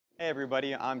Hey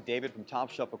everybody, I'm David from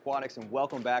Shelf Aquatics and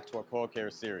welcome back to our coral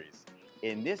care series.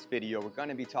 In this video, we're going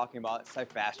to be talking about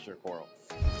Cyphastrea coral.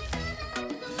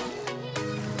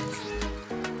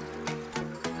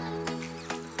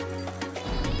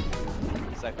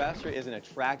 Cyphastrea is an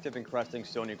attractive encrusting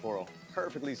stony coral,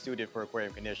 perfectly suited for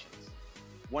aquarium conditions.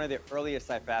 One of the earliest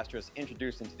Cyphastreas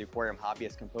introduced into the aquarium hobby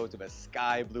is composed of a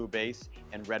sky blue base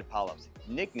and red polyps,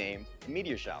 nicknamed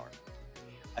meteor shower.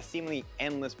 A seemingly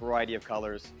endless variety of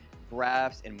colors,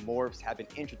 grafts, and morphs have been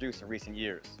introduced in recent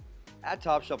years. At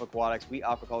Shelf Aquatics, we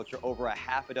aquaculture over a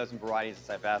half a dozen varieties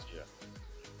of Cyphastrea.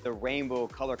 The rainbow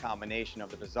color combination of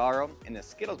the bizzaro and the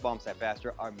skittles bomb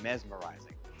Cyphastrea are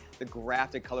mesmerizing. The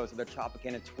grafted colors of the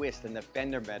Tropicana twist and the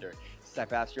fender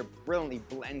Cyphastrea brilliantly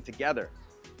blend together.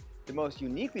 The most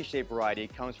uniquely shaped variety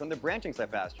comes from the branching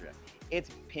Cyphastrea. Its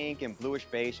pink and bluish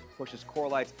base pushes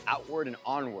coralites outward and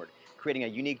onward, creating a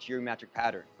unique geometric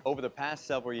pattern. Over the past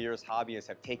several years, hobbyists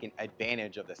have taken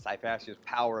advantage of the Cyphastrea's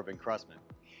power of encrustment.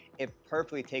 It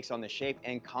perfectly takes on the shape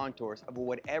and contours of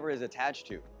whatever is attached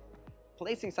to.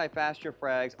 Placing Cyphastrea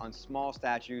frags on small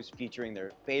statues featuring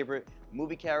their favorite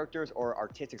movie characters or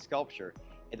artistic sculpture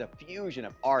is a fusion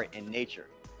of art and nature.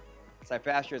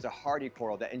 Cyphastrea is a hardy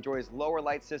coral that enjoys lower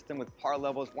light system with par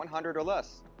levels 100 or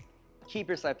less. Keep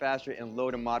your Cyphastrea in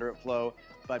low to moderate flow,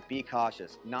 but be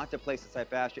cautious not to place the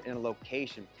Cyphastrea in a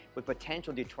location with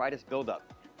potential detritus buildup,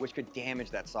 which could damage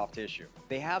that soft tissue.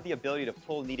 They have the ability to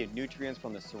pull needed nutrients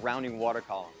from the surrounding water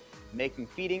column, making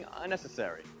feeding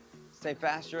unnecessary.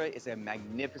 Cyphastrea is a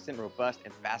magnificent, robust,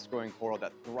 and fast-growing coral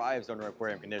that thrives under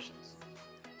aquarium conditions.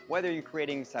 Whether you're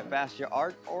creating Cyphastrea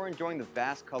art or enjoying the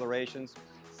vast colorations,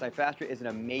 Cyphastrea is an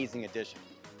amazing addition.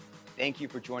 Thank you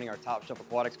for joining our Shelf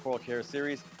Aquatics Coral Care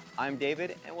series. I'm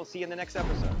David, and we'll see you in the next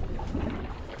episode.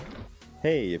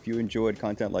 Hey, if you enjoyed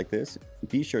content like this,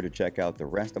 be sure to check out the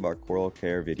rest of our coral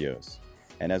care videos.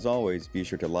 And as always, be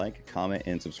sure to like, comment,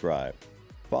 and subscribe.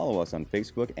 Follow us on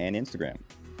Facebook and Instagram.